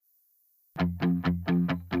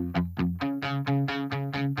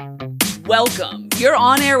Welcome. You're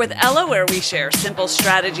on air with Ella, where we share simple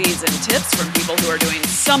strategies and tips from people who are doing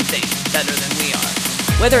something better than we are.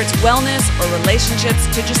 Whether it's wellness or relationships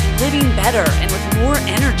to just living better and with more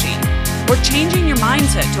energy, or changing your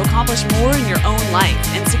mindset to accomplish more in your own life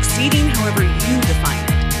and succeeding however you define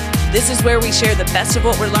it. This is where we share the best of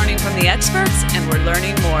what we're learning from the experts, and we're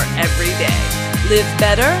learning more every day. Live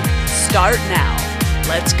better. Start now.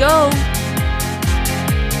 Let's go.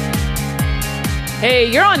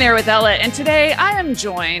 Hey, you're on air with Ella, and today I am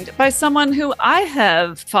joined by someone who I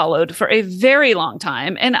have followed for a very long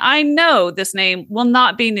time, and I know this name will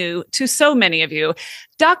not be new to so many of you.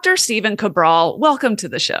 Dr. Stephen Cabral, welcome to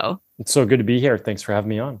the show. It's so good to be here. Thanks for having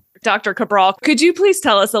me on. Dr. Cabral, could you please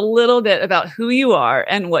tell us a little bit about who you are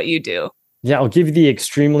and what you do? Yeah, I'll give you the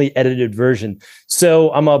extremely edited version.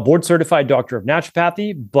 So I'm a board certified doctor of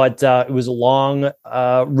naturopathy, but it was a long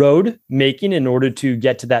road making in order to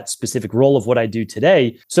get to that specific role of what I do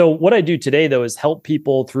today. So what I do today, though, is help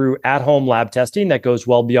people through at-home lab testing that goes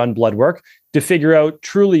well beyond blood work to figure out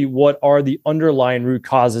truly what are the underlying root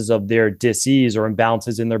causes of their disease or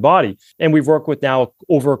imbalances in their body. And we've worked with now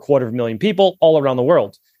over 250,000 people all around the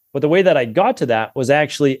world. But the way that I got to that was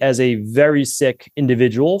actually as a very sick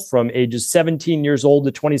individual from ages 17 years old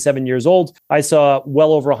to 27 years old. I saw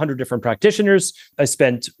well over 100 different practitioners. I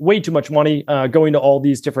spent way too much money going to all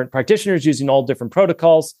these different practitioners using all different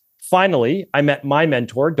protocols. Finally, I met my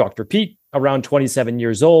mentor, Dr. Pete, around 27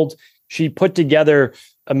 years old. She put together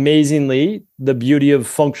amazingly the beauty of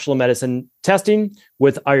functional medicine testing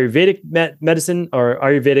with Ayurvedic medicine, or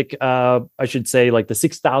Ayurvedic, I should say, like the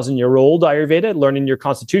 6,000-year-old Ayurveda, learning your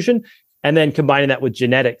constitution, and then combining that with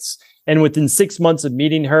genetics. And within 6 months of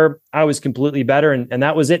meeting her, I was completely better. And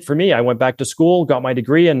that was it for me. I went back to school, got my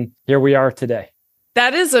degree, and here we are today.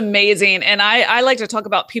 That is amazing. And I like to talk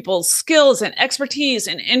about people's skills and expertise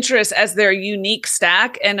and interests as their unique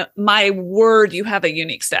stack. And my word, you have a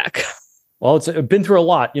unique stack. Well, it's been through a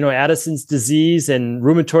lot, Addison's disease and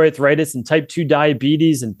rheumatoid arthritis and type 2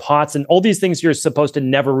 diabetes and POTS and all these things you're supposed to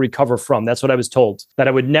never recover from. That's what I was told, that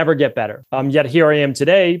I would never get better. Yet here I am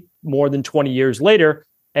today, more than 20 years later,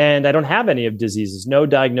 and I don't have any of diseases, no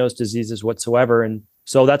diagnosed diseases whatsoever. And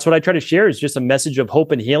so that's what I try to share, is just a message of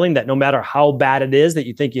hope and healing, that no matter how bad it is that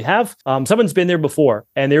you think you have, someone's been there before,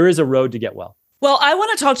 and there is a road to get well. Well, I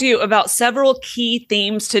want to talk to you about several key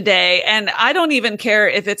themes today, and I don't even care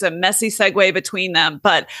if it's a messy segue between them,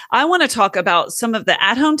 but I want to talk about some of the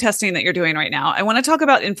at-home testing that you're doing right now. I want to talk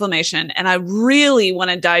about inflammation, and I really want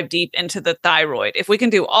to dive deep into the thyroid. If we can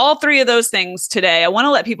do all three of those things today, I want to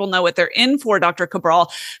let people know what they're in for, Dr.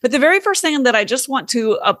 Cabral. But the very first thing that I just want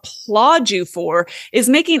to applaud you for is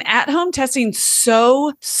making at-home testing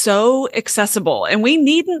so accessible. And we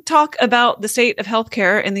needn't talk about the state of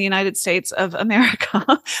healthcare in the United States of America.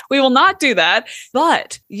 We will not do that,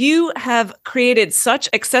 but you have created such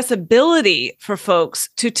accessibility for folks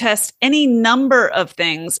to test any number of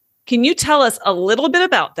things. Can you tell us a little bit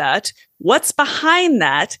about that? What's behind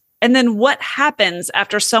that? And then what happens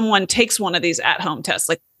after someone takes one of these at-home tests?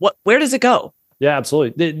 Like where does it go? Yeah,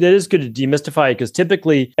 absolutely. That is good to demystify it, because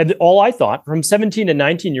typically, and all I thought from 17 to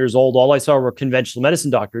 19 years old, all I saw were conventional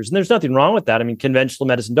medicine doctors. And there's nothing wrong with that. I mean, conventional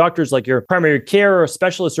medicine doctors, like your primary care or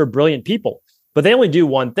specialists, are brilliant people. But they only do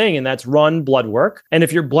one thing, and that's run blood work. And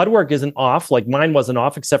if your blood work isn't off, like mine wasn't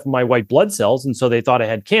off except for my white blood cells, and so they thought I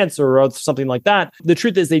had cancer or something like that, the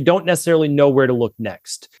truth is they don't necessarily know where to look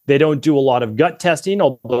next. They don't do a lot of gut testing,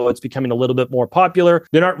 although it's becoming a little bit more popular.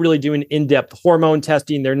 They're not really doing in-depth hormone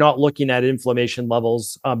testing. They're not looking at inflammation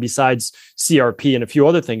levels besides CRP and a few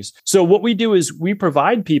other things. So what we do is we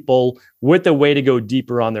provide people with a way to go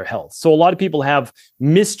deeper on their health. So a lot of people have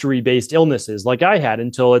mystery-based illnesses like I had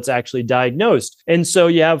until it's actually diagnosed. And so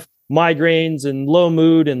you have migraines and low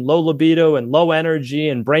mood and low libido and low energy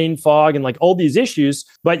and brain fog and like all these issues,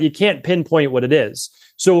 but you can't pinpoint what it is.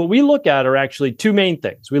 So what we look at are actually two main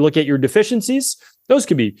things. We look at your deficiencies. Those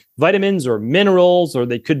could be vitamins or minerals, or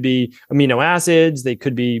they could be amino acids. They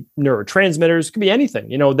could be neurotransmitters. It could be anything,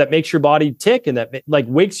 that makes your body tick and that like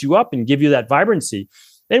wakes you up and give you that vibrancy.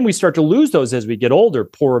 Then we start to lose those as we get older,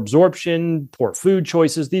 poor absorption, poor food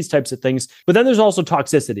choices, these types of things. But then there's also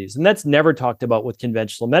toxicities, and that's never talked about with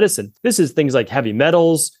conventional medicine. This is things like heavy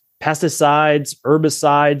metals, pesticides,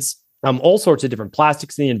 herbicides, all sorts of different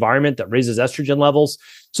plastics in the environment that raises estrogen levels.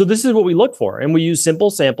 So this is what we look for. And we use simple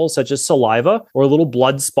samples such as saliva or a little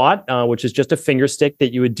blood spot, which is just a finger stick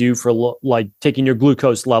that you would do for like taking your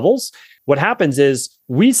glucose levels. What happens is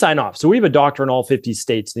we sign off. So we have a doctor in all 50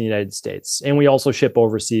 states in the United States, and we also ship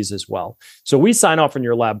overseas as well. So we sign off in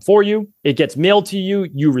your lab for you. It gets mailed to you.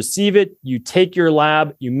 You receive it. You take your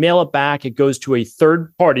lab. You mail it back. It goes to a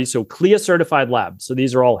third party, so CLIA certified lab. So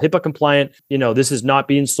these are all HIPAA compliant. This is not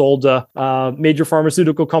being sold to major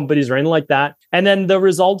pharmaceutical companies or anything like that. And then the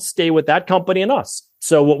results stay with that company and us.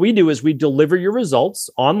 So what we do is we deliver your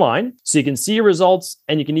results online, so you can see your results,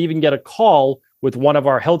 and you can even get a call with one of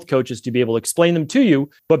our health coaches to be able to explain them to you.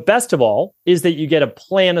 But best of all is that you get a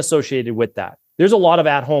plan associated with that. There's a lot of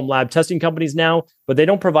at-home lab testing companies now, but they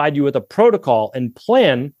don't provide you with a protocol and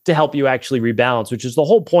plan to help you actually rebalance, which is the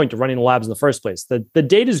whole point of running the labs in the first place. The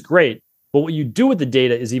data is great, but what you do with the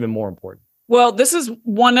data is even more important. Well, this is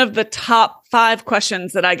one of the top 5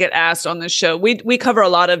 questions that I get asked on this show. We cover a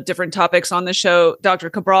lot of different topics on the show, Dr.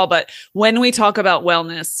 Cabral, but when we talk about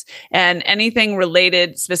wellness and anything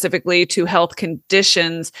related specifically to health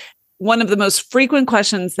conditions, one of the most frequent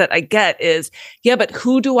questions that I get is, yeah, but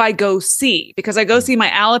who do I go see? Because I go see my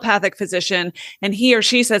allopathic physician and he or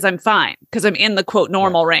she says I'm fine because I'm in the quote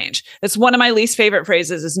normal range. It's one of my least favorite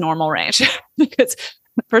phrases is normal range because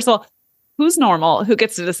first of all, who's normal? Who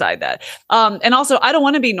gets to decide that? And also, I don't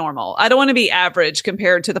want to be normal. I don't want to be average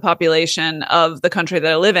compared to the population of the country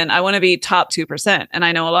that I live in. I want to be top 2%. And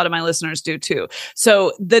I know a lot of my listeners do too.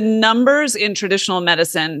 So the numbers in traditional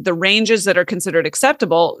medicine, the ranges that are considered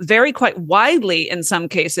acceptable vary quite widely in some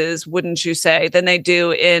cases, wouldn't you say, than they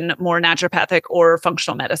do in more naturopathic or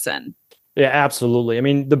functional medicine? Yeah, absolutely. I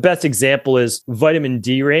mean, the best example is vitamin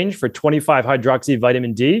D range for 25-hydroxy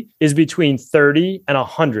vitamin D is between 30 and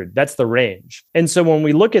 100. That's the range. And so when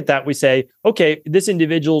we look at that, we say, okay, this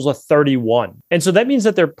individual is a 31. And so that means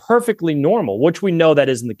that they're perfectly normal, which we know that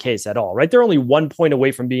isn't the case at all, right? They're only 1 point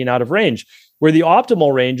away from being out of range, where the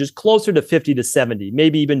optimal range is closer to 50 to 70,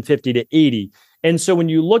 maybe even 50 to 80. And so when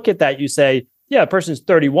you look at that, you say, yeah, a person's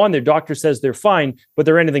 31, their doctor says they're fine, but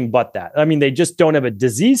they're anything but that. I mean, they just don't have a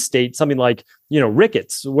disease state, something like,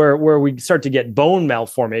 rickets, where we start to get bone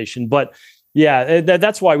malformation. But yeah,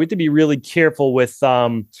 that's why we have to be really careful with,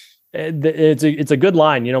 it's a good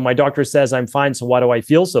line. My doctor says I'm fine, so why do I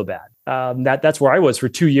feel so bad? That's where I was for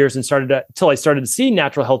 2 years and until I started to see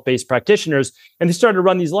natural health-based practitioners and they started to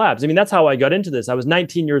run these labs. I mean, that's how I got into this. I was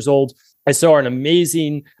 19 years old. I saw an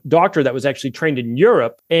amazing doctor that was actually trained in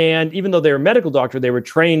Europe. And even though they were a medical doctor, they were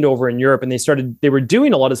trained over in Europe and they were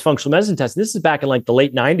doing a lot of functional medicine tests. This is back in like the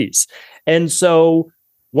late 90s. And so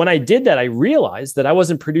when I did that, I realized that I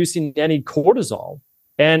wasn't producing any cortisol.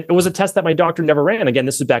 And it was a test that my doctor never ran. Again,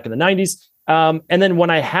 this is back in the 90s. And then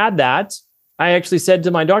when I had that, I actually said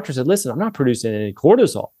to my doctor, listen, I'm not producing any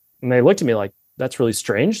cortisol. And they looked at me like, that's really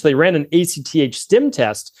strange. So they ran an ACTH stim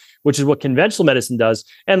test, which is what conventional medicine does.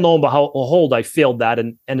 And lo and behold, I failed that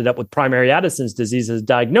and ended up with primary Addison's disease as a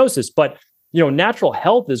diagnosis. But, natural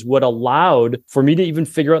health is what allowed for me to even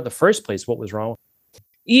figure out in the first place what was wrong.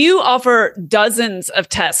 You offer dozens of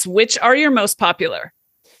tests. Which are your most popular?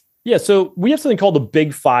 Yeah, so we have something called the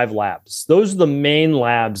Big 5 labs. Those are the main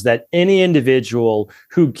labs that any individual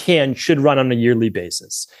who should run on a yearly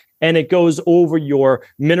basis. And it goes over your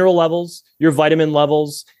mineral levels, your vitamin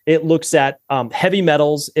levels. It looks at heavy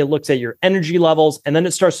metals. It looks at your energy levels. And then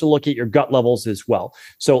it starts to look at your gut levels as well.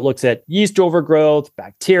 So it looks at yeast overgrowth,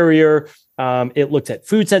 bacteria. It looks at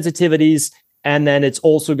food sensitivities. And then it's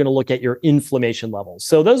also going to look at your inflammation levels.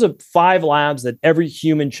 So those are 5 labs that every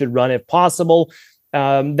human should run if possible.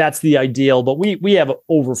 That's the ideal, but we have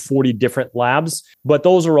over 40 different labs, but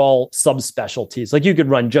those are all subspecialties. Like you could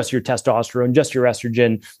run just your testosterone, just your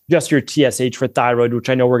estrogen, just your TSH for thyroid, which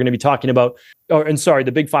I know we're going to be talking about.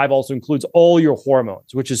 The Big 5 also includes all your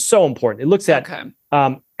hormones, which is so important. It looks at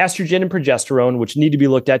estrogen and progesterone, which need to be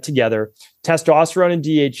looked at together, testosterone and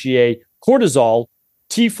DHEA, cortisol,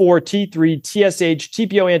 T4, T3, TSH,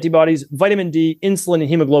 TPO antibodies, vitamin D, insulin, and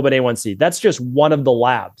hemoglobin A1C. That's just one of the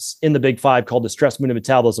labs in the Big 5 called the stress, mood, and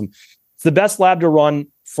metabolism. It's the best lab to run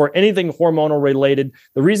for anything hormonal related.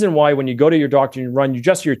 The reason why when you go to your doctor and you run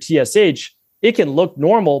just your TSH, it can look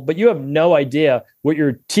normal, but you have no idea what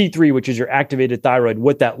your T3, which is your activated thyroid,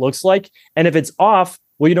 what that looks like. And if it's off,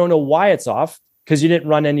 well, you don't know why it's off, because you didn't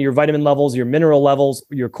run any of your vitamin levels, your mineral levels,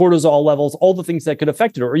 your cortisol levels, all the things that could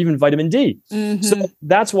affect it, or even vitamin D. Mm-hmm. So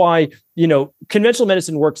that's why, conventional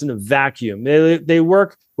medicine works in a vacuum. They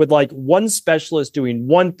work with like one specialist doing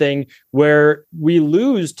one thing where we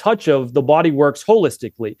lose touch of the body works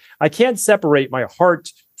holistically. I can't separate my heart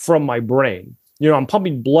from my brain. I'm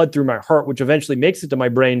pumping blood through my heart, which eventually makes it to my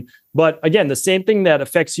brain. But again, the same thing that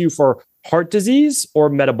affects you for heart disease or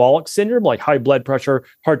metabolic syndrome, like high blood pressure,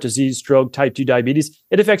 heart disease, stroke, type 2 diabetes.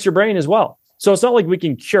 It affects your brain as well. So it's not like we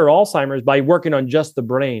can cure Alzheimer's by working on just the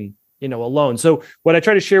brain, alone. So what I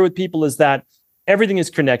try to share with people is that everything is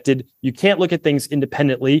connected. You can't look at things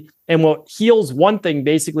independently. And what heals one thing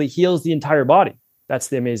basically heals the entire body. That's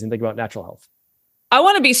the amazing thing about natural health. I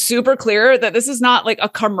want to be super clear that this is not like a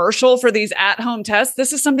commercial for these at-home tests.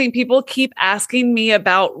 This is something people keep asking me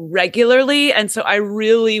about regularly. And so I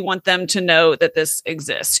really want them to know that this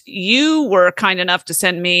exists. You were kind enough to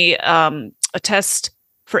send me a test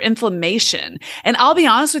for inflammation. And I'll be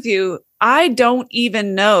honest with you, I don't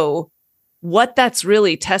even know what that's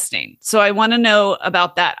really testing. So I want to know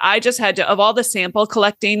about that. I just had to, of all the sample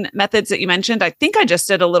collecting methods that you mentioned, I think I just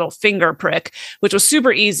did a little finger prick, which was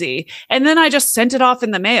super easy. And then I just sent it off in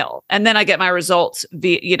the mail. And then I get my results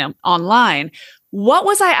via, online. What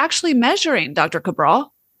was I actually measuring, Dr.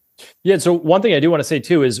 Cabral? Yeah. So one thing I do want to say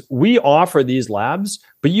too is we offer these labs,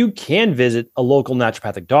 but you can visit a local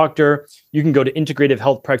naturopathic doctor. You can go to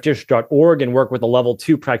integrativehealthpractitioner.org and work with a level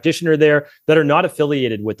 2 practitioner there that are not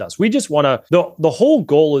affiliated with us. We just want to, the whole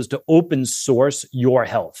goal is to open source your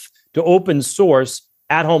health, to open source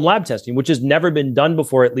at-home lab testing, which has never been done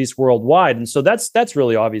before, at least worldwide. And so that's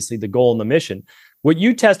really obviously the goal and the mission. What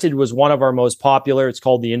you tested was one of our most popular. It's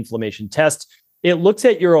called the inflammation test. It looks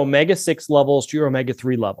at your omega-6 levels to your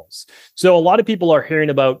omega-3 levels. So a lot of people are hearing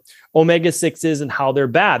about omega-6s and how they're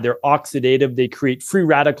bad. They're oxidative. They create free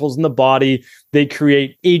radicals in the body. They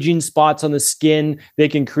create aging spots on the skin. They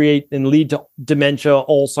can create and lead to dementia,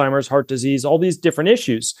 Alzheimer's, heart disease, all these different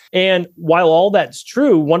issues. And while all that's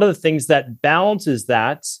true, one of the things that balances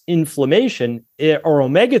that inflammation are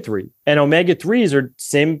omega-3. And omega-3s are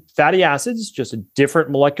same fatty acids, just a different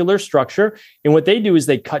molecular structure. And what they do is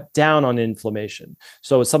they cut down on inflammation.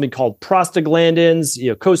 So it's something called prostaglandins,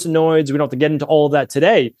 coursinoids. We don't have to get into all of that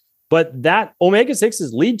today. But that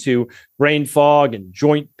omega-6s lead to brain fog and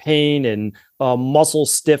joint pain and muscle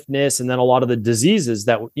stiffness, and then a lot of the diseases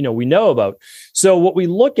that we know about. So what we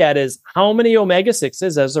look at is how many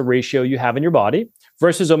omega-6s as a ratio you have in your body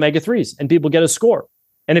versus omega-3s, and people get a score.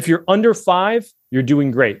 And if you're under 5, you're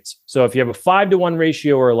doing great. So if you have a 5-to-1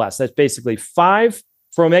 ratio or less, that's basically 5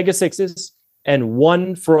 for omega-6s and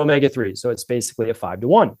 1 for omega-3s. So it's basically a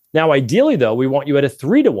 5-to-1. Now, ideally, though, we want you at a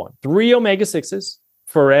 3-to-1, 3 omega-6s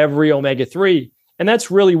for every omega-3. And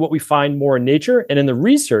that's really what we find more in nature. And in the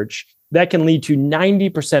research, that can lead to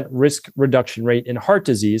 90% risk reduction rate in heart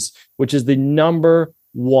disease, which is the number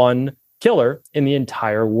 1 killer in the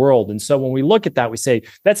entire world. And so when we look at that, we say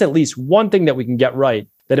that's at least one thing that we can get right,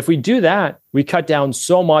 that if we do that, we cut down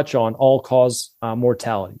so much on all-cause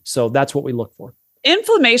mortality. So that's what we look for.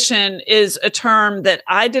 Inflammation is a term that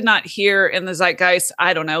I did not hear in the zeitgeist,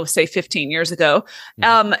 I don't know, say 15 years ago.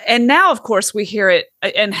 And now, of course, we hear it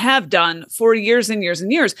and have done for years and years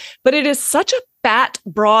and years, but it is such a fat,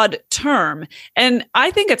 broad term. And I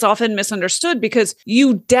think it's often misunderstood because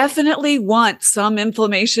you definitely want some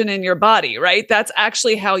inflammation in your body, right? That's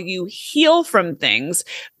actually how you heal from things.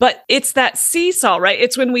 But it's that seesaw, right?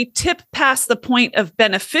 It's when we tip past the point of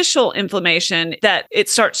beneficial inflammation that it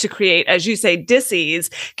starts to create, as you say, disease.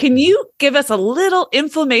 Can you give us a little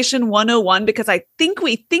inflammation 101? Because I think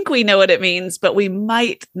we know what it means, but we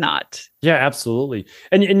might not. Yeah, absolutely.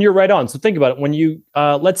 And you're right on. So think about it. When you,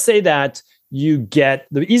 let's say that you get,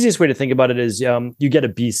 the easiest way to think about it is you get a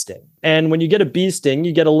bee sting. And when you get a bee sting,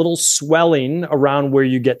 you get a little swelling around where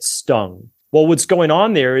you get stung. Well, what's going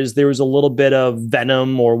on there is there was a little bit of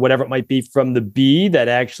venom or whatever it might be from the bee that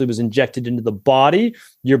actually was injected into the body.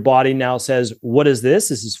 Your body now says, what is this?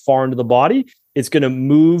 This is foreign to the body. It's going to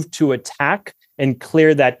move to attack and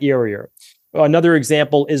clear that area. Another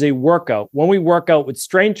example is a workout. When we work out with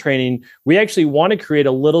strength training, we actually want to create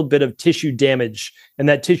a little bit of tissue damage. And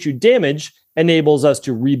that tissue damage enables us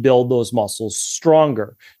to rebuild those muscles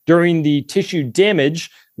stronger. During the tissue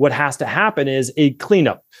damage, what has to happen is a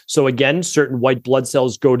cleanup. So again, certain white blood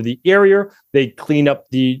cells go to the area, they clean up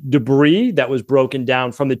the debris that was broken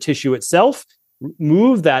down from the tissue itself,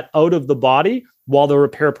 move that out of the body while the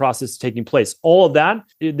repair process is taking place. All of that,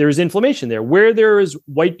 there's inflammation there. Where there is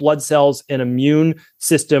white blood cells and immune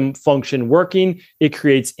system function working, it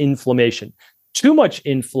creates inflammation. Too much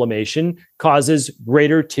inflammation causes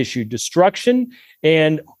greater tissue destruction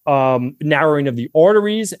and narrowing of the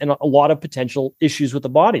arteries and a lot of potential issues with the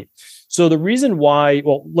body. So the reason why,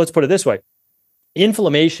 well, let's put it this way.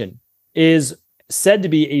 Inflammation is said to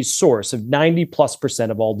be a source of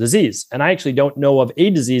 90+% of all disease. And I actually don't know of a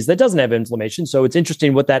disease that doesn't have inflammation. So it's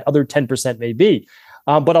interesting what that other 10% may be.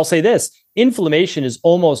 But I'll say this, inflammation is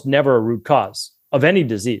almost never a root cause of any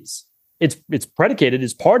disease. It's predicated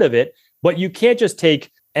as part of it, but you can't just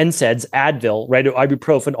take NSAIDs, Advil, right, or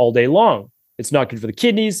ibuprofen all day long. It's not good for the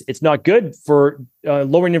kidneys. It's not good for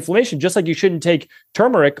lowering inflammation, just like you shouldn't take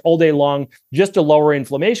turmeric all day long just to lower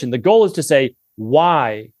inflammation. The goal is to say,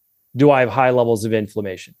 why do I have high levels of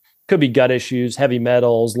inflammation? Could be gut issues, heavy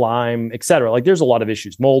metals, Lyme, et cetera. Like there's a lot of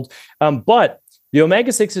issues, mold. But the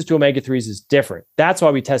omega-6s to omega-3s is different. That's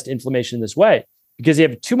why we test inflammation this way, because you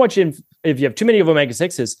have too much. If you have too many of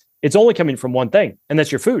omega-6s, it's only coming from one thing, and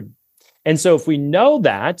that's your food. And so if we know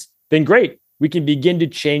that, then great. We can begin to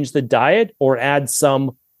change the diet or add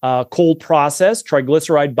some cold processed,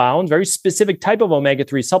 triglyceride bound, very specific type of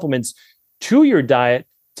omega-3 supplements to your diet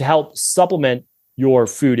to help supplement your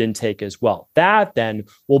food intake as well. That then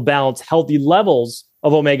will balance healthy levels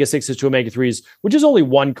of omega-6s to omega-3s, which is only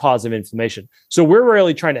one cause of inflammation. So we're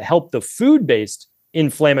really trying to help the food-based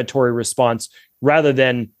inflammatory response rather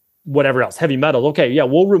than whatever else, heavy metal. Okay, yeah,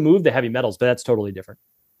 we'll remove the heavy metals, but that's totally different.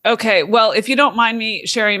 Okay, well, if you don't mind me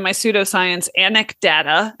sharing my pseudoscience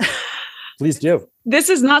anecdata. Please do. This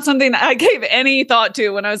is not something that I gave any thought to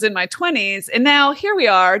when I was in my 20s. And now here we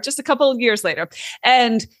are, just a couple of years later.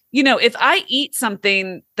 And, if I eat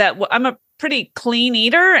something that I'm a pretty clean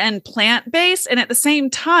eater and plant-based. And at the same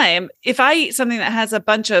time, if I eat something that has a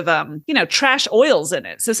bunch of, trash oils in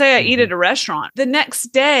it. So say I eat at a restaurant, the next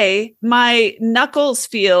day, my knuckles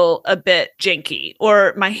feel a bit janky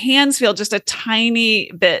or my hands feel just a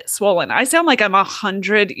tiny bit swollen. I sound like I'm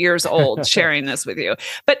 100 years old sharing this with you.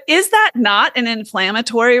 But is that not an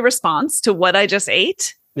inflammatory response to what I just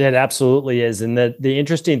ate? It absolutely is. And the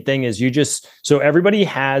interesting thing is so everybody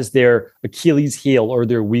has their Achilles heel or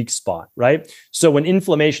their weak spot, right? So when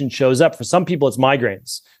inflammation shows up, for some people, it's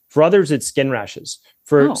migraines. For others, it's skin rashes.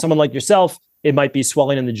 For someone like yourself, it might be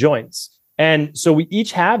swelling in the joints. And so we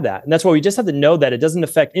each have that. And that's why we just have to know that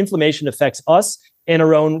inflammation affects us in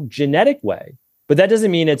our own genetic way. But that doesn't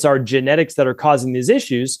mean it's our genetics that are causing these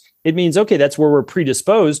issues. It means, okay, that's where we're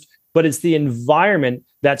predisposed, but it's the environment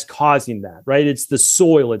that's causing that, right? It's the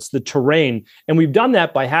soil, it's the terrain. And we've done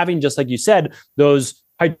that by having, just like you said, those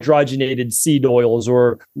hydrogenated seed oils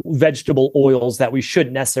or vegetable oils that we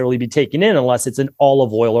shouldn't necessarily be taking in unless it's an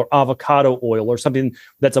olive oil or avocado oil or something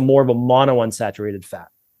that's more of a monounsaturated fat.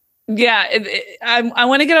 Yeah, I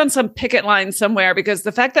want to get on some picket line somewhere because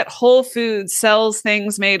the fact that Whole Foods sells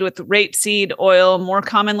things made with rapeseed oil, more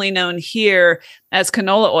commonly known here as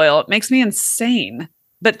canola oil, it makes me insane.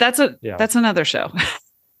 But that's another show.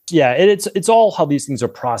 Yeah, it's all how these things are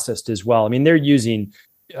processed as well. I mean, they're using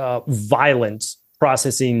violent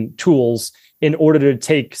processing tools in order to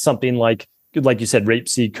take something like you said,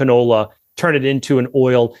 rapeseed, canola, turn it into an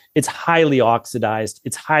oil. It's highly oxidized.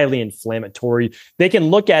 It's highly inflammatory. They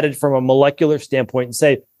can look at it from a molecular standpoint and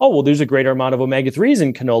say, oh, well, there's a greater amount of omega-3s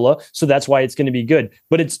in canola, so that's why it's going to be good.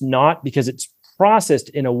 But it's not, because it's processed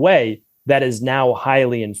in a way that is now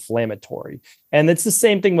highly inflammatory. And it's the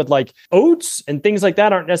same thing with like oats and things like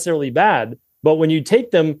that aren't necessarily bad. But when you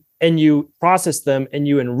take them and you process them and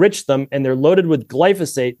you enrich them and they're loaded with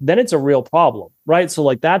glyphosate, then it's a real problem, right? So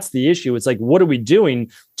like that's the issue. It's like, what are we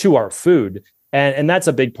doing to our food? And that's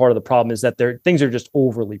a big part of the problem, is that things are just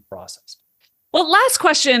overly processed. Well, last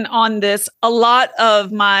question on this. A lot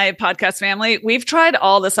of my podcast family, we've tried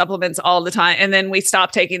all the supplements all the time, and then we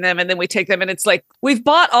stop taking them, and then we take them, and it's like, we've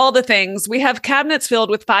bought all the things. We have cabinets filled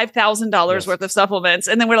with $5,000 worth of supplements.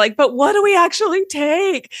 And then we're like, but what do we actually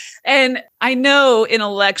take? And I know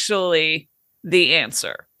intellectually the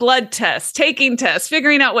answer: blood tests, taking tests,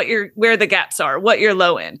 figuring out where the gaps are, what you're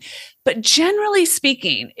low in. But generally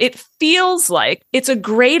speaking, it feels like it's a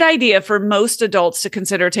great idea for most adults to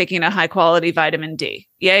consider taking a high quality vitamin D.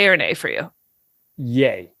 Yay or nay for you?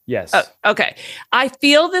 Yay. Yes. Oh, okay. I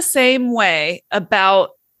feel the same way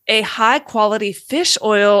about a high quality fish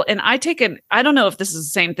oil. And I don't know if this is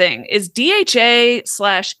the same thing. Is DHA/EPA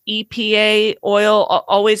oil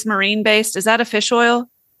always marine based? Is that a fish oil?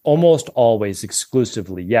 Almost always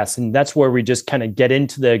exclusively, yes. And that's where we just kind of get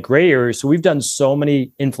into the gray area. So we've done so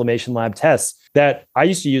many inflammation lab tests that I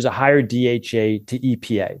used to use a higher DHA to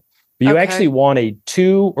EPA. But you actually want a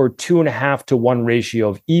 2 or 2.5 to 1 ratio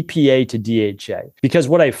of EPA to DHA. Because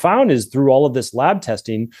what I found is through all of this lab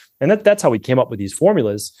testing, and that's how we came up with these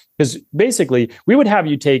formulas, because basically we would have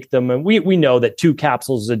you take them, and we know that 2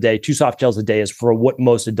 capsules a day, 2 soft gels a day is for what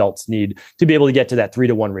most adults need to be able to get to that 3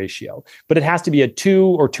 to 1 ratio. But it has to be a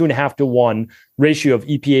 2 or 2.5 to 1 ratio of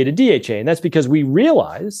EPA to DHA. And that's because we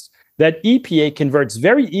realized that EPA converts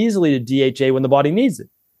very easily to DHA when the body needs it.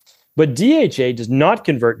 But DHA does not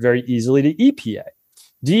convert very easily to EPA.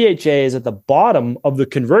 DHA is at the bottom of the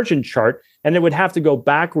conversion chart, and it would have to go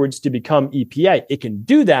backwards to become EPA. It can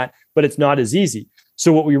do that, but it's not as easy.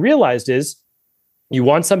 So what we realized is You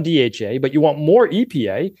want some DHA, but you want more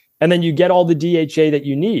EPA, and then you get all the DHA that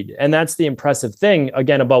you need. And that's the impressive thing,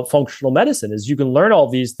 again, about functional medicine is you can learn all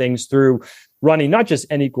these things through running not just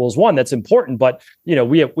N=1, that's important, but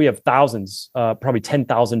we have thousands, probably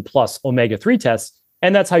 10,000 plus omega-3 tests.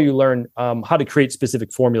 And that's how you learn how to create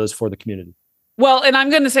specific formulas for the community. Well, and I'm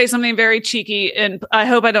going to say something very cheeky, and I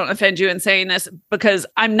hope I don't offend you in saying this, because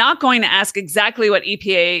I'm not going to ask exactly what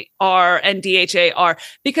EPA are and DHA are,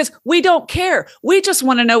 because we don't care. We just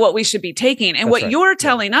want to know what we should be taking. And what you're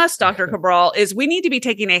telling us, Dr. Cabral, is we need to be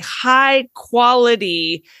taking a high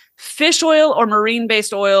quality fish oil or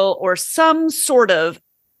marine-based oil or some sort of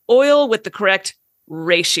oil with the correct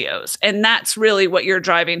ratios. And that's really what you're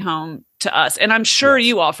driving home to us. And I'm sure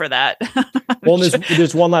you offer that. Well,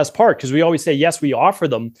 there's one last part, because we always say, yes, we offer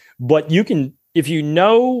them, but you can, if you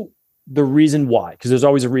know the reason why, because there's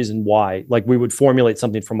always a reason why, like we would formulate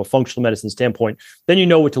something from a functional medicine standpoint, then you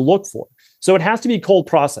know what to look for. So it has to be cold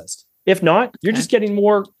processed. If not, you're just getting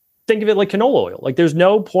more, think of it like canola oil. Like there's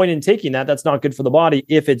no point in taking that. That's not good for the body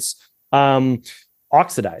if it's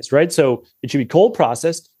oxidized, right? So it should be cold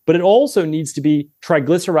processed, but it also needs to be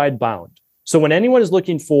triglyceride bound. So when anyone is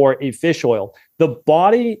looking for a fish oil, the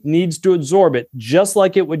body needs to absorb it just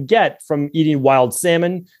like it would get from eating wild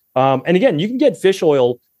salmon. And again, you can get fish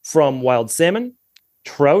oil from wild salmon,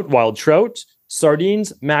 wild trout,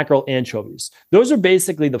 sardines, mackerel, anchovies. Those are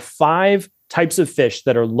basically the 5 types of fish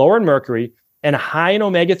that are lower in mercury and high in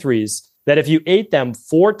omega-3s, that if you ate them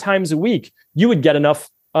 4 times a week, you would get enough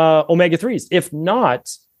omega-3s. If not,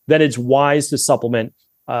 then it's wise to supplement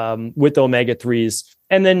with omega-3s.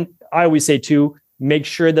 And then I always say too, make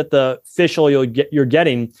sure that the fish oil you're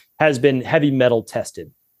getting has been heavy metal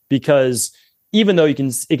tested, because even though it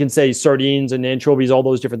can say sardines and anchovies, all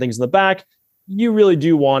those different things in the back, you really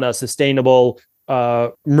do want a sustainable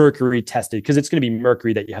mercury tested, because it's going to be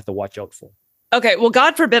mercury that you have to watch out for. Okay, well,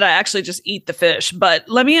 God forbid I actually just eat the fish, but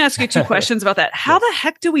let me ask you 2 questions about that. How the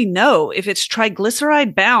heck do we know if it's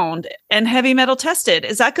triglyceride bound and heavy metal tested?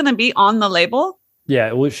 Is that going to be on the label?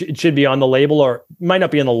 Yeah, it should be on the label, or it might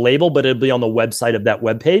not be on the label, but it'll be on the website of that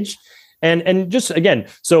webpage. And just again,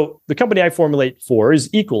 so the company I formulate for is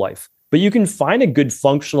Equilife, but you can find a good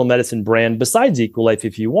functional medicine brand besides Equilife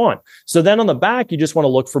if you want. So then on the back, you just want to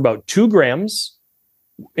look for about 2 grams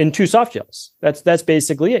in 2 soft gels. That's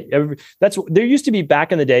basically it. There used to be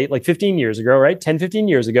back in the day, like 15 years ago, right? 10, 15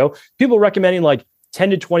 years ago, people recommending like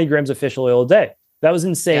 10 to 20 grams of fish oil a day. That was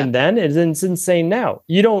insane then. It's insane now.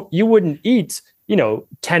 You wouldn't eat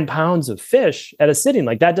 10 pounds of fish at a sitting.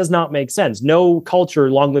 Like that does not make sense. No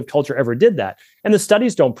culture, long-lived culture ever did that. And the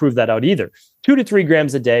studies don't prove that out either. 2 to 3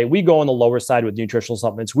 grams a day. We go on the lower side with nutritional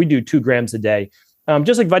supplements. We do 2 grams a day.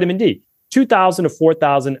 Just like vitamin D, 2,000 to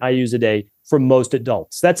 4,000 IUs a day for most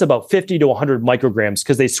adults. That's about 50 to 100 micrograms,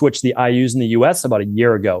 because they switched the IUs in the US about a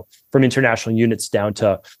year ago from international units down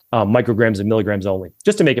to micrograms and milligrams only,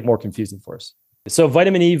 just to make it more confusing for us. So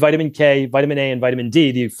vitamin E, vitamin K, vitamin A, and vitamin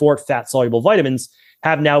D, the 4 fat-soluble vitamins,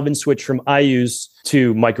 have now been switched from IUs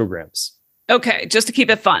to micrograms. Okay, just to keep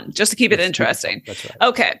it fun, just to keep it interesting. That's right.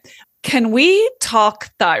 Okay, can we talk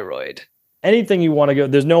thyroid? Anything you want to go,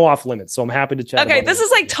 there's no off limits, so I'm happy to chat. Okay, this is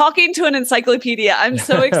like talking to an encyclopedia. I'm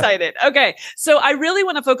so excited. Okay, so I really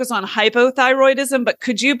want to focus on hypothyroidism, but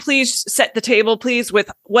could you please set the table, please, with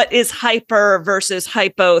what is hyper versus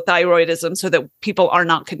hypothyroidism so that people are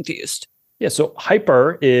not confused? Yeah, so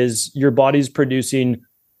hyper is your body's producing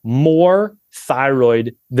more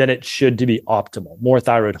thyroid than it should to be optimal, more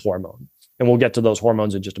thyroid hormone. And we'll get to those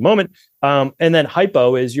hormones in just a moment. And then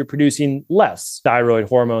hypo is you're producing less thyroid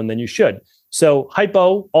hormone than you should. So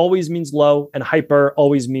hypo always means low, and hyper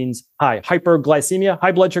always means high. Hyperglycemia,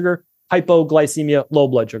 high blood sugar; hypoglycemia, low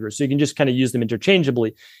blood sugar. So you can just kind of use them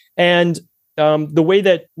interchangeably. And the way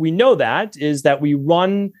that we know that is that we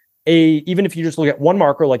run even if you just look at one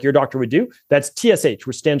marker like your doctor would do, that's TSH,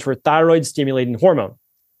 which stands for thyroid stimulating hormone.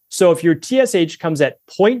 So if your TSH comes at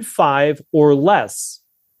 0.5 or less,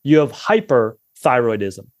 you have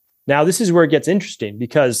hyperthyroidism. Now, this is where it gets interesting,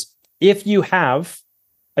 because if you have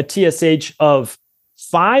a TSH of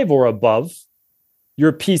 5 or above,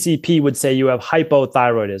 your PCP would say you have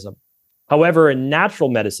hypothyroidism. However, in natural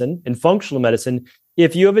medicine, in functional medicine,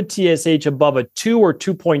 if you have a TSH above a 2 or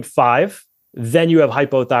 2.5, then you have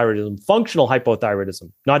hypothyroidism, functional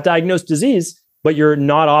hypothyroidism, not diagnosed disease, but you're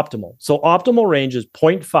not optimal. So optimal range is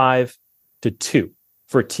 0.5 to 2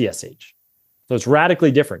 for TSH. So it's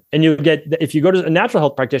radically different. And you get, if you go to a natural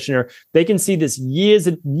health practitioner, they can see this years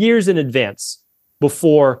in advance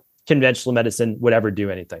before conventional medicine would ever do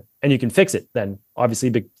anything. And you can fix it then, obviously,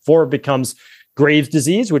 before it becomes Graves'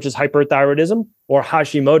 disease, which is hyperthyroidism, or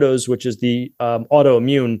Hashimoto's, which is the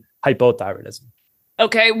autoimmune hypothyroidism.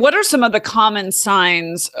 Okay. What are some of the common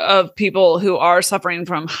signs of people who are suffering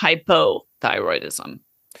from hypothyroidism?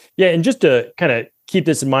 Yeah. And just to kind of keep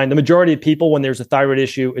this in mind, the majority of people, when there's a thyroid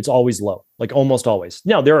issue, it's always low, like almost always.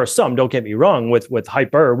 Now, there are some, don't get me wrong, with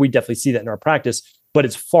hyper, we definitely see that in our practice, but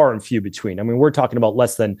it's far and few between. I mean, we're talking about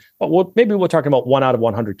less than, well, maybe we're talking about 1 out of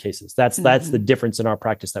 100 cases. That's the difference in our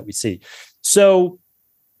practice that we see. So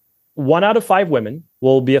 1 out of 5 women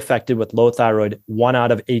will be affected with low thyroid, 1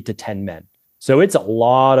 out of 8 to 10 men. So it's a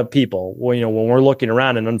lot of people, when we're looking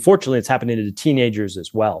around, and unfortunately it's happening to teenagers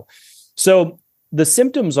as well. So the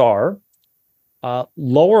symptoms are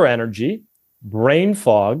lower energy, brain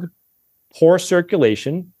fog, poor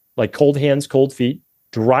circulation, like cold hands, cold feet,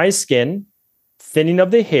 dry skin, thinning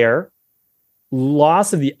of the hair,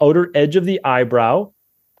 loss of the outer edge of the eyebrow,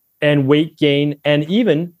 and weight gain, and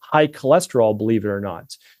even high cholesterol, believe it or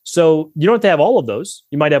not. So you don't have to have all of those.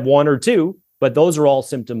 You might have 1 or 2, but those are all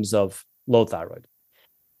symptoms of low thyroid.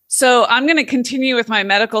 So I'm going to continue with my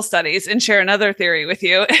medical studies and share another theory with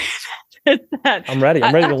you. I'm ready.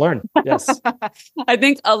 I'm ready to learn. Yes. I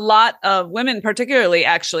think a lot of women, particularly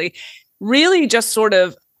actually, really just sort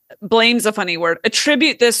of blame's a funny word,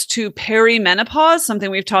 attribute this to perimenopause,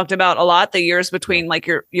 something we've talked about a lot, the years between like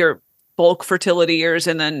your bulk fertility years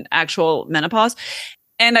and then actual menopause.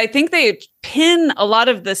 And I think they pin a lot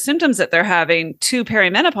of the symptoms that they're having to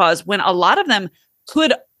perimenopause when a lot of them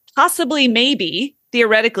could possibly, maybe,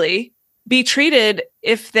 theoretically, be treated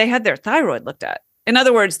if they had their thyroid looked at. In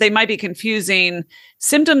other words, they might be confusing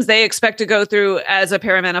symptoms they expect to go through as a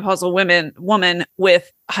perimenopausal woman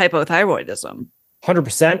with hypothyroidism.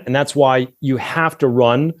 100%. And that's why you have to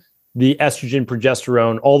run the estrogen,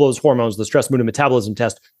 progesterone, all those hormones, the stress, mood, and metabolism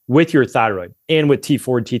test with your thyroid and with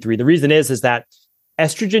T4 and T3. The reason is that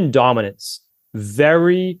estrogen dominance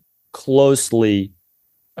very closely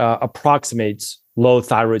approximates low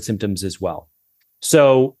thyroid symptoms as well.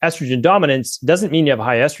 So estrogen dominance doesn't mean you have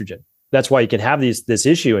high estrogen. That's why you can have this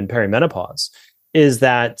issue in perimenopause, is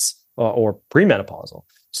that, or premenopausal.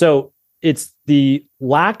 So it's the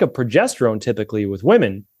lack of progesterone typically with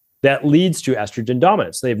women that leads to estrogen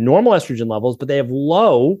dominance. They have normal estrogen levels, but they have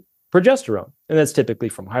low progesterone. And that's typically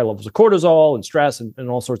from high levels of cortisol and stress and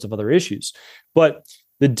all sorts of other issues. But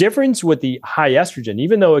the difference with the high estrogen,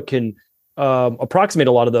 even though it can approximate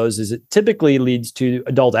a lot of those, is it typically leads to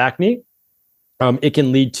adult acne. It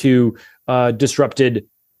can lead to disrupted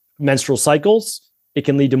menstrual cycles. It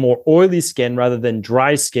can lead to more oily skin rather than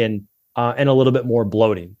dry skin, and a little bit more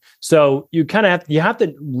bloating. So you kind of have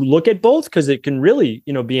to look at both, because it can really,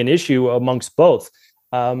 be an issue amongst both.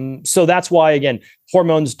 So that's why, again,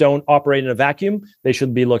 hormones don't operate in a vacuum. They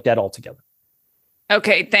should be looked at all together.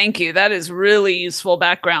 Okay, thank you. That is really useful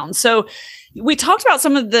background. So we talked about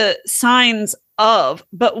some of the signs of,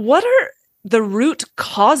 but what are the root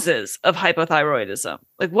causes of hypothyroidism?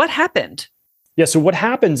 Like, what happened? Yeah. So what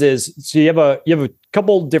happens is, so you have a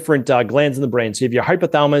couple different glands in the brain. So you have your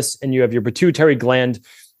hypothalamus and you have your pituitary gland,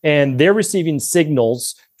 and they're receiving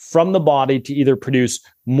signals from the body to either produce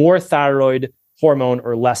more thyroid hormone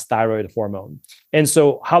or less thyroid hormone. And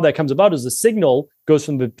so how that comes about is the signal goes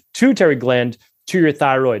from the pituitary gland to your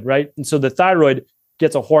thyroid, right? And so the thyroid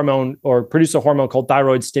gets a hormone or produce a hormone called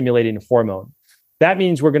thyroid stimulating hormone. That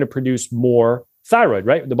means we're going to produce more thyroid,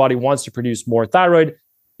 right? The body wants to produce more thyroid.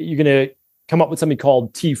 You're going to come up with something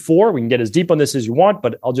called T4. We can get as deep on this as you want,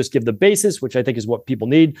 but I'll just give the basis, which I think is what people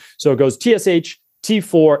need. So it goes TSH,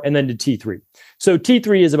 T4, and then to T3. So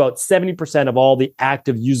T3 is about 70% of all the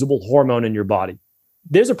active usable hormone in your body.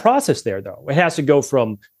 There's a process there, though. It has to go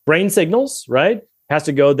from brain signals, right? It has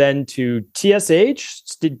to go then to TSH,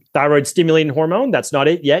 thyroid stimulating hormone. That's not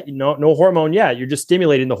it yet. No hormone yet. You're just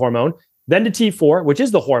stimulating the hormone. Then to T4, which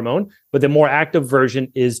is the hormone, but the more active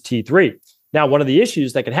version is T3. Now, one of the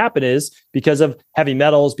issues that can happen is because of heavy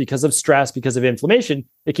metals, because of stress, because of inflammation,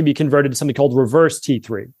 it can be converted to something called reverse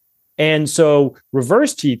T3. And so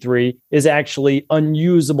reverse T3 is actually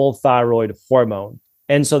unusable thyroid hormone.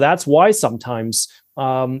 And so that's why sometimes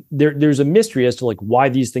there's a mystery as to like why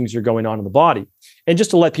these things are going on in the body. And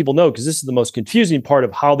just to let people know, because this is the most confusing part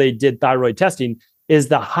of how they did thyroid testing, is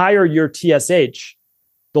the higher your TSH,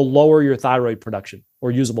 the lower your thyroid production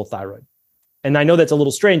or usable thyroid. And I know that's a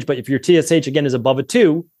little strange, but if your TSH, again, is above a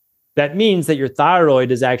 2, that means that your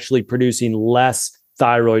thyroid is actually producing less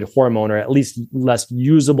thyroid hormone, or at least less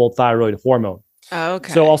usable thyroid hormone.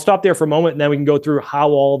 Okay. So I'll stop there for a moment, and then we can go through how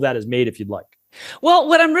all of that is made if you'd like. Well,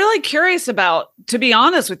 what I'm really curious about, to be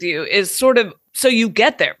honest with you, is sort of, so you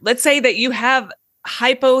get there. Let's say that you have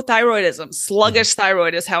hypothyroidism, sluggish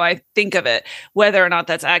thyroid is how I think of it, whether or not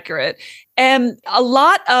that's accurate. And a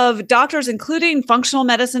lot of doctors, including functional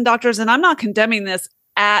medicine doctors, and I'm not condemning this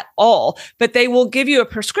at all, but they will give you a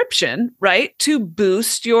prescription, right, to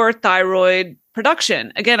boost your thyroid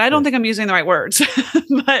production. Again, I don't think I'm using the right words,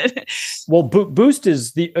 but boost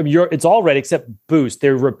is it's all right except boost.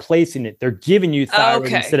 They're replacing it. They're giving you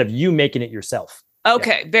thyroid instead of you making it yourself.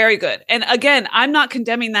 Okay, very good. And again, I'm not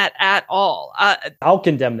condemning that at all. I'll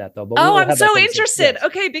condemn that though. But I'm so interested. Yes.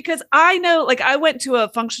 Okay, because I know, like, I went to a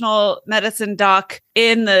functional medicine doc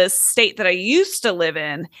in the state that I used to live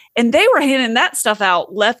in, and they were handing that stuff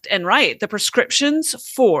out left and right. The prescriptions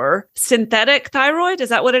for synthetic thyroid, is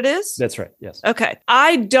that what it is? That's right. Yes. Okay.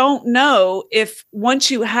 I don't know if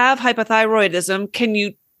once you have hypothyroidism, can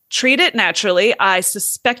you treat it naturally? I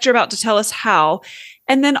suspect you're about to tell us how.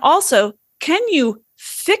 And then also, can you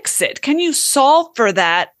fix it? Can you solve for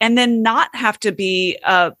that and then not have to be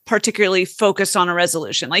particularly focused on a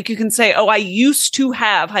resolution? Like you can say, oh, I used to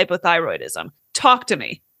have hypothyroidism. Talk to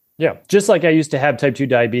me. Yeah. Just like I used to have type 2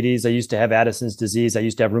 diabetes. I used to have Addison's disease. I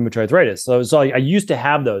used to have rheumatoid arthritis. So I used to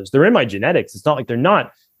have those. They're in my genetics. It's not like they're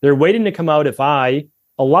not. They're waiting to come out if I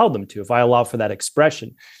allow them to, if I allow for that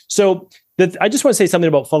expression. So I just want to say something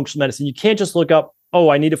about functional medicine. You can't just look up, oh,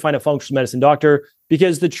 I need to find a functional medicine doctor,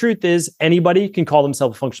 because the truth is anybody can call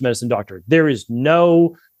themselves a functional medicine doctor. There is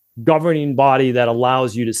no governing body that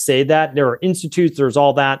allows you to say that. There are institutes, there's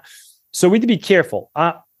all that. So we need to be careful.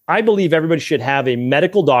 I believe everybody should have a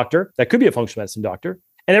medical doctor that could be a functional medicine doctor,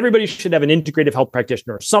 and everybody should have an integrative health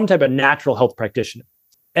practitioner, some type of natural health practitioner.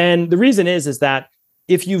 And the reason is that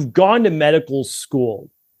if you've gone to medical school,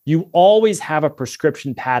 you always have a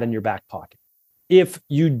prescription pad in your back pocket. If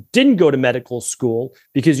you didn't go to medical school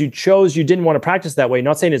because you didn't want to practice that way,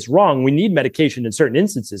 not saying it's wrong, we need medication in certain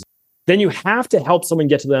instances, then you have to help someone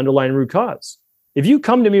get to the underlying root cause. If you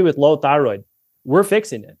come to me with low thyroid, we're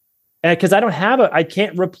fixing it. Because I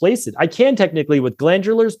can't replace it. I can technically with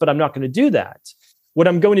glandulars, but I'm not going to do that. What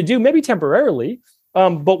I'm going to do, maybe temporarily,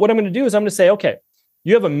 but what I'm going to do is I'm going to say, okay,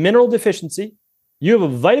 you have a mineral deficiency, you have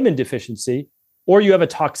a vitamin deficiency, or you have a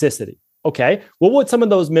toxicity. Okay, what would some of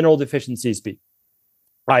those mineral deficiencies be?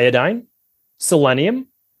 Iodine, selenium,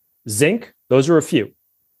 zinc, those are a few.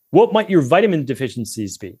 What might your vitamin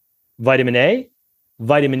deficiencies be? Vitamin A,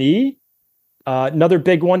 vitamin E, another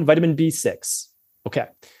big one, vitamin B6. Okay,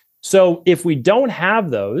 so if we don't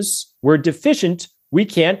have those, we're deficient, we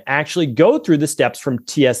can't actually go through the steps from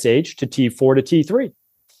TSH to T4 to T3.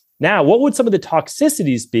 Now, what would some of the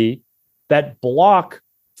toxicities be that block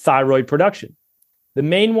thyroid production? The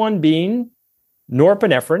main one being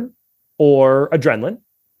norepinephrine or adrenaline,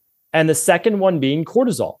 and the second one being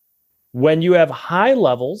cortisol. When you have high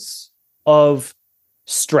levels of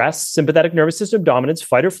stress, sympathetic nervous system dominance,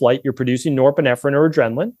 fight or flight, you're producing norepinephrine or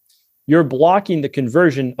adrenaline, you're blocking the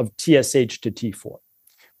conversion of TSH to T4.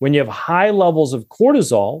 When you have high levels of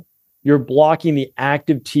cortisol, you're blocking the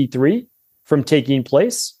active T3 from taking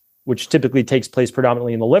place, which typically takes place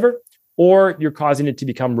predominantly in the liver, or you're causing it to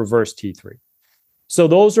become reverse T3. So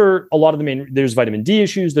those are a lot of the main, there's vitamin D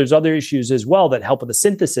issues, there's other issues as well that help with the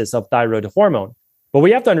synthesis of thyroid hormone. But what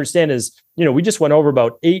we have to understand is, we just went over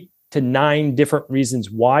about 8 to 9 different reasons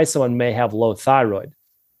why someone may have low thyroid.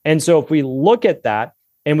 And so if we look at that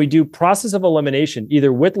and we do process of elimination,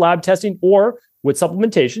 either with lab testing or with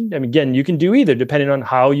supplementation, and again, you can do either depending on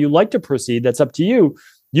how you like to proceed, that's up to you.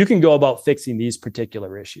 You can go about fixing these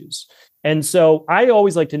particular issues. And so I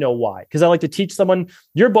always like to know why, because I like to teach someone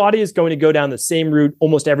your body is going to go down the same route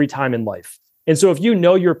almost every time in life. And so if you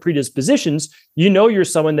know your predispositions, you're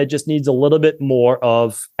someone that just needs a little bit more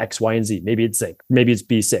of X, Y, and Z. Maybe it's zinc, maybe it's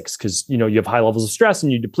B6, because you have high levels of stress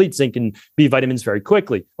and you deplete zinc and B vitamins very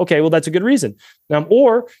quickly. Okay, well, that's a good reason.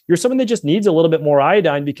 Or you're someone that just needs a little bit more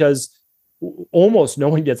iodine because almost no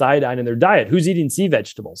one gets iodine in their diet. Who's eating sea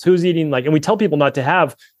vegetables? Who's eating and we tell people not to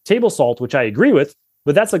have table salt, which I agree with,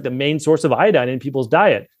 but that's like the main source of iodine in people's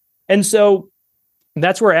diet. And so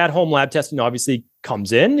that's where at-home lab testing obviously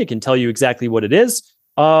comes in. It can tell you exactly what it is.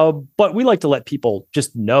 But we like to let people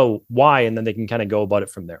just know why, and then they can kind of go about it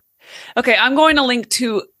from there. Okay. I'm going to link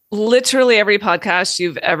to literally every podcast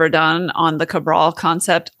you've ever done on the Cabral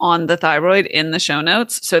concept on the thyroid in the show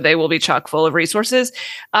notes. So they will be chock full of resources.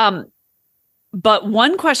 But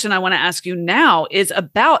one question I want to ask you now is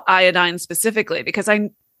about iodine specifically, because I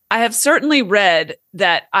have certainly read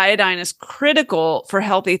that iodine is critical for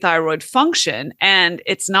healthy thyroid function, and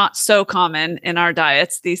it's not so common in our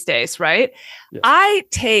diets these days, right? Yes. I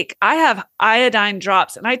have iodine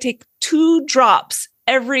drops, and I take 2 drops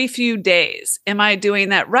every few days. Am I doing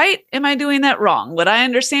that right? Am I doing that wrong? What I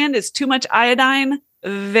understand is too much iodine,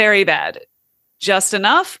 very bad. Just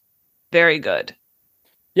enough, very good.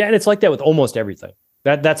 Yeah, and it's like that with almost everything.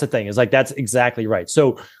 That's the thing. Is that's exactly right.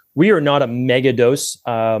 So we are not a mega dose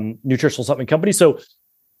nutritional supplement company. So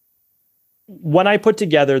when I put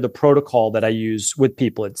together the protocol that I use with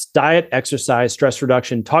people, it's diet, exercise, stress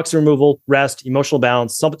reduction, toxin removal, rest, emotional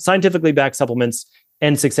balance, scientifically backed supplements,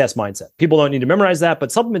 and success mindset. People don't need to memorize that,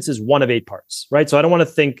 but supplements is one of 8 parts, right? So I don't want to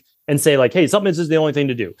think and say like, hey, supplements is the only thing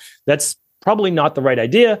to do. That's probably not the right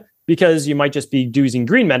idea, because you might just be using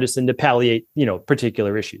green medicine to palliate,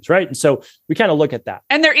 particular issues, right? And so we kind of look at that.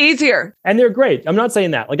 And they're easier. And they're great. I'm not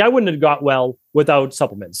saying that. Like, I wouldn't have got well without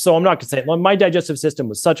supplements. So I'm not going to say, well, my digestive system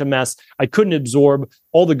was such a mess. I couldn't absorb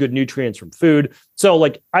all the good nutrients from food. So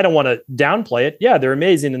like, I don't want to downplay it. Yeah, they're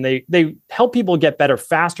amazing. And they help people get better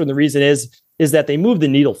faster. And the reason is that they move the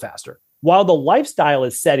needle faster. While the lifestyle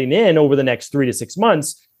is setting in over the next 3 to 6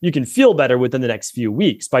 months, you can feel better within the next few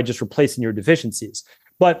weeks by just replacing your deficiencies.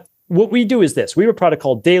 But what we do is this. We have a product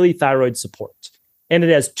called Daily Thyroid Support, and it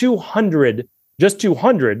has 200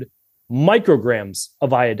 micrograms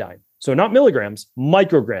of iodine. So not milligrams,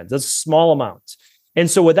 micrograms. That's a small amount. And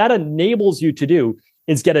so what that enables you to do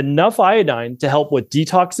is get enough iodine to help with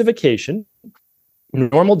detoxification,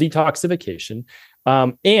 normal detoxification,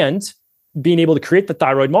 and being able to create the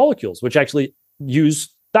thyroid molecules, which actually use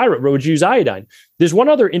thyroid, which use iodine. There's one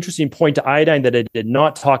other interesting point to iodine that I did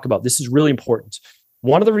not talk about. This is really important.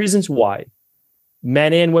 One of the reasons why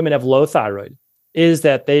men and women have low thyroid is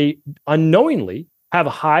that they unknowingly have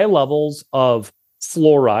high levels of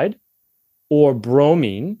fluoride or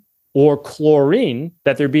bromine or chlorine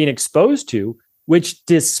that they're being exposed to, which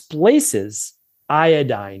displaces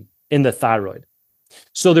iodine in the thyroid.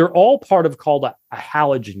 So they're all part of called a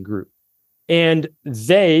halogen group. And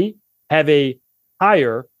they have a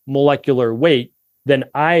higher molecular weight than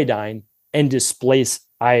iodine and displace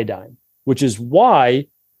iodine, which is why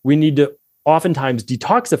we need to oftentimes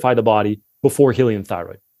detoxify the body before healing the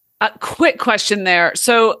thyroid. A quick question there.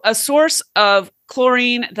 So a source of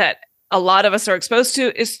chlorine that a lot of us are exposed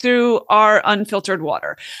to is through our unfiltered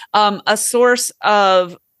water. A source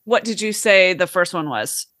of, what did you say the first one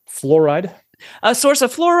was? Fluoride. A source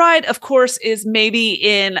of fluoride, of course, is maybe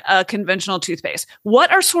in a conventional toothpaste.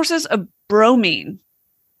 What are sources of bromine?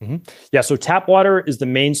 Mm-hmm. Yeah, so tap water is the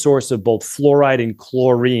main source of both fluoride and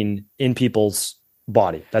chlorine in people's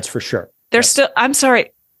body. That's for sure. They're still, I'm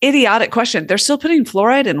sorry, idiotic question. They're still putting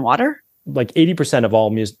fluoride in water? Like 80% of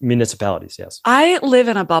all municipalities, yes. I live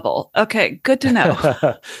in a bubble. Okay, good to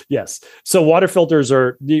know. Yes. So water filters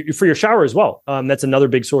are for your shower as well. That's another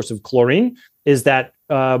big source of chlorine, is that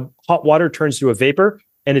hot water turns to a vapor,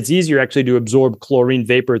 and it's easier actually to absorb chlorine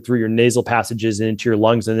vapor through your nasal passages and into your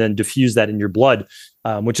lungs and then diffuse that in your blood,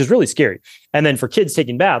 which is really scary. And then for kids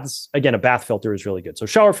taking baths, again, a bath filter is really good. So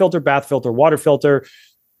shower filter, bath filter, water filter,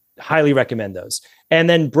 highly recommend those. And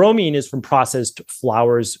then bromine is from processed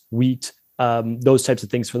flours, wheat, those types of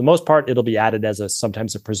things. For the most part, it'll be added as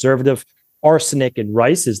sometimes a preservative. Arsenic in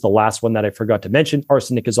rice is the last one that I forgot to mention.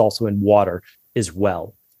 Arsenic is also in water as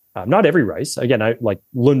well. Not every rice. Again, I like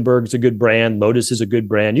Lundberg's a good brand. Lotus is a good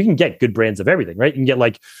brand. You can get good brands of everything, right? You can get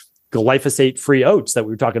like glyphosate-free oats that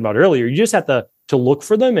we were talking about earlier. You just have to look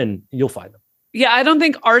for them and you'll find them. Yeah, I don't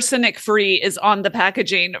think arsenic-free is on the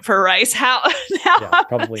packaging for rice. Yeah,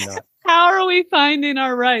 probably not. How are we finding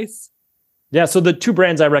our rice? Yeah, so the 2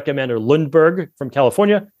 brands I recommend are Lundberg from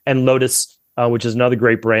California and Lotus, which is another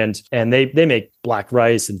great brand. And they make black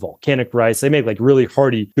rice and volcanic rice. They make like really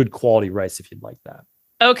hearty, good quality rice if you'd like that.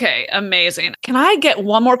 Okay, amazing. Can I get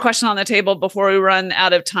one more question on the table before we run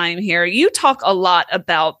out of time here? You talk a lot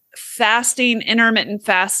about fasting, intermittent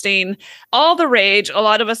fasting, all the rage. A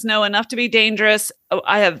lot of us know enough to be dangerous.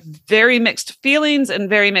 I have very mixed feelings and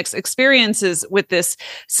very mixed experiences with this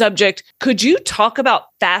subject. Could you talk about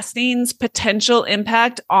fasting's potential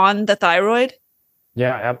impact on the thyroid?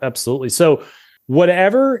 Yeah, absolutely. So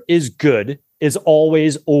whatever is good is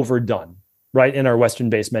always overdone, right? In our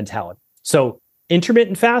Western-based mentality. So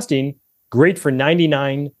intermittent fasting, great for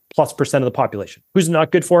 99+% of the population. Who's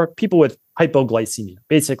not good for? People with hypoglycemia.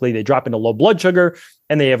 Basically, they drop into low blood sugar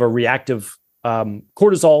and they have a reactive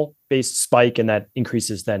cortisol-based spike, and that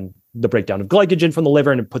increases then the breakdown of glycogen from the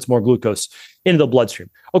liver and it puts more glucose into the bloodstream.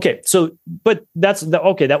 Okay, so, but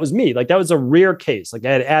that was me. Like that was a rare case. Like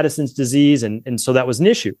I had Addison's disease, and so that was an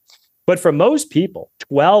issue. But for most people,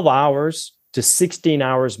 12 hours to 16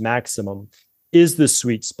 hours maximum is the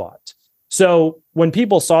sweet spot. So when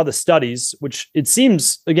people saw the studies, which it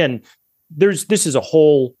seems, again, this is a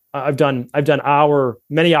whole, I've done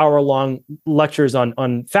many hour long lectures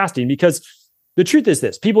on fasting, because the truth is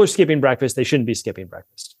this: people are skipping breakfast. They shouldn't be skipping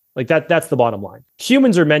breakfast. Like that's the bottom line.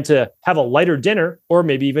 Humans are meant to have a lighter dinner or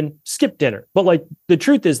maybe even skip dinner. But like the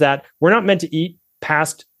truth is that we're not meant to eat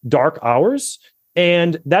past dark hours.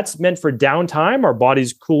 And that's meant for downtime. Our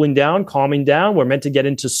body's cooling down, calming down. We're meant to get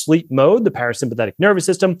into sleep mode, the parasympathetic nervous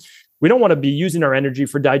system. We don't want to be using our energy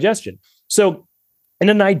for digestion. So in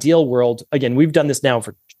an ideal world, again, we've done this now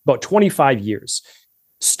for about 25 years.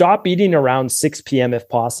 Stop eating around 6 p.m. if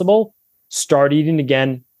possible. Start eating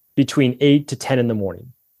again between 8 to 10 in the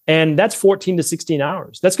morning. And that's 14 to 16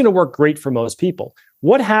 hours. That's going to work great for most people.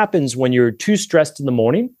 What happens when you're too stressed in the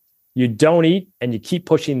morning, you don't eat, and you keep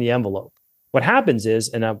pushing the envelope? What happens is,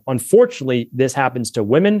 and unfortunately, this happens to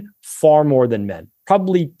women far more than men,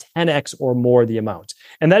 probably 10x or more the amount.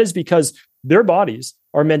 And that is because their bodies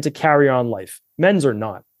are meant to carry on life. Men's are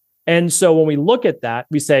not. And so when we look at that,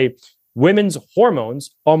 we say women's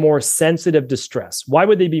hormones are more sensitive to stress. Why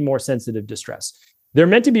would they be more sensitive to stress? They're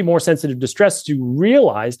meant to be more sensitive to stress to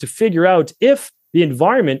realize, to figure out if the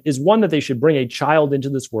environment is one that they should bring a child into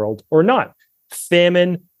this world or not.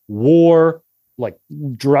 Famine, war, like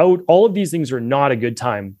drought, all of these things are not a good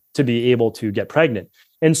time to be able to get pregnant.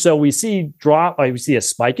 And so we see a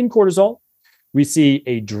spike in cortisol. We see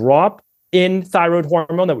a drop in thyroid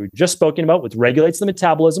hormone that we've just spoken about, which regulates the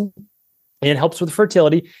metabolism and helps with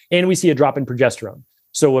fertility. And we see a drop in progesterone.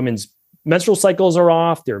 So women's menstrual cycles are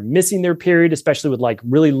off. They're missing their period, especially with like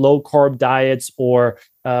really low carb diets. Or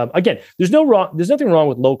again, there's nothing wrong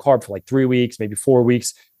with low carb for like 3 weeks, maybe 4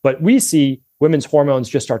 weeks. But we see women's hormones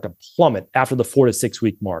just start to plummet after the 4 to 6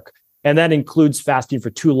 week mark. And that includes fasting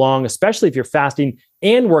for too long, especially if you're fasting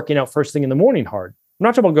and working out first thing in the morning hard. I'm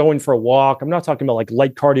not talking about going for a walk. I'm not talking about like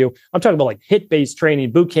light cardio. I'm talking about like HIIT-based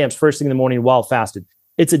training, boot camps first thing in the morning while fasted.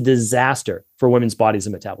 It's a disaster for women's bodies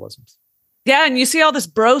and metabolisms. Yeah. And you see all this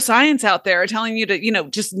bro science out there telling you to,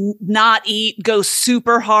 just not eat, go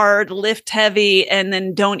super hard, lift heavy, and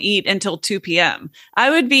then don't eat until 2 p.m. I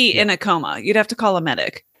would be in a coma. You'd have to call a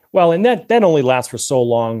medic. Well, and that only lasts for so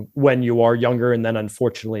long when you are younger. And then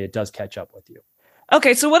unfortunately, it does catch up with you.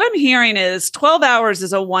 Okay, so what I'm hearing is 12 hours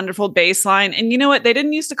is a wonderful baseline. And you know what? They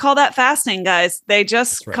didn't used to call that fasting, guys. They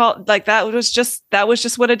just called like that was just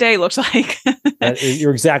what a day looks like.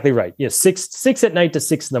 You're exactly right. Yeah, six at night to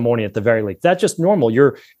 6 in the morning at the very least. That's just normal.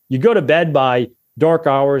 You go to bed by dark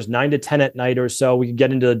hours, 9 to 10 at night or so. We can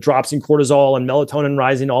get into drops in cortisol and melatonin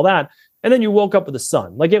rising, all that. And then you woke up with the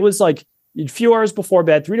sun. Like it was like a few hours before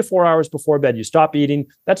bed, 3 to 4 hours before bed, you stop eating.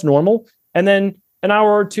 That's normal. And then an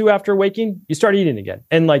hour or two after waking, you start eating again.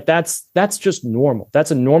 And like that's just normal.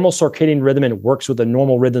 That's a normal circadian rhythm, and it works with the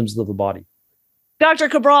normal rhythms of the body. Dr.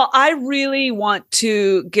 Cabral, I really want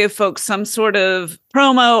to give folks some sort of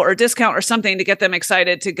promo or discount or something to get them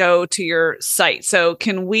excited to go to your site. So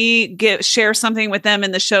can we share something with them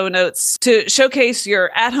in the show notes to showcase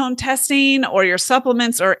your at-home testing or your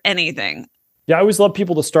supplements or anything? Yeah, I always love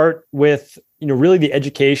people to start with, really the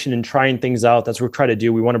education and trying things out. That's what we try to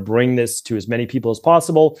do. We want to bring this to as many people as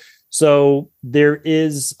possible. So there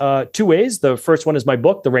is 2 ways. The first one is my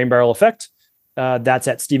book, The Rain Barrel Effect. That's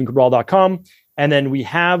at StephenCabral.com. And then we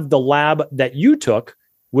have the lab that you took,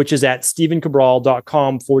 which is at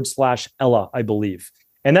StephenCabral.com/Ella, I believe.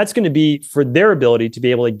 And that's going to be for their ability to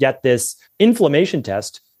be able to get this inflammation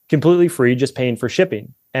test completely free, just paying for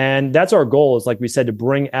shipping. And that's our goal, is like we said, to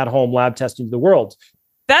bring at-home lab testing to the world.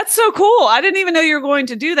 That's so cool. I didn't even know you were going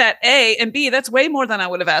to do that. A, and B, that's way more than I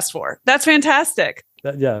would have asked for. That's fantastic.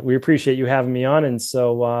 Yeah, we appreciate you having me on. And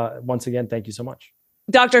so once again, thank you so much.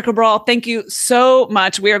 Dr. Cabral, thank you so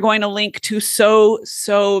much. We are going to link to so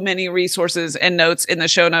many resources and notes in the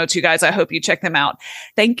show notes. You guys, I hope you check them out.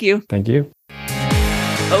 Thank you. Thank you.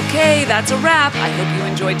 Okay, that's a wrap. I hope you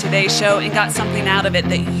enjoyed today's show and got something out of it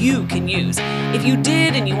that you can use. If you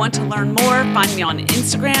did and you want to learn more, find me on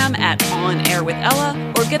Instagram at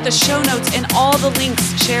OnAirWithElla, or get the show notes and all the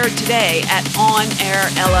links shared today at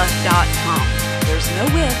OnAirElla.com. There's no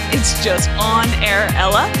with, it's just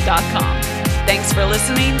OnAirElla.com. Thanks for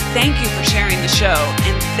listening. Thank you for sharing the show,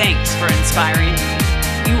 and thanks for inspiring me.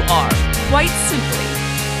 You are quite simply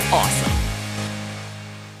awesome.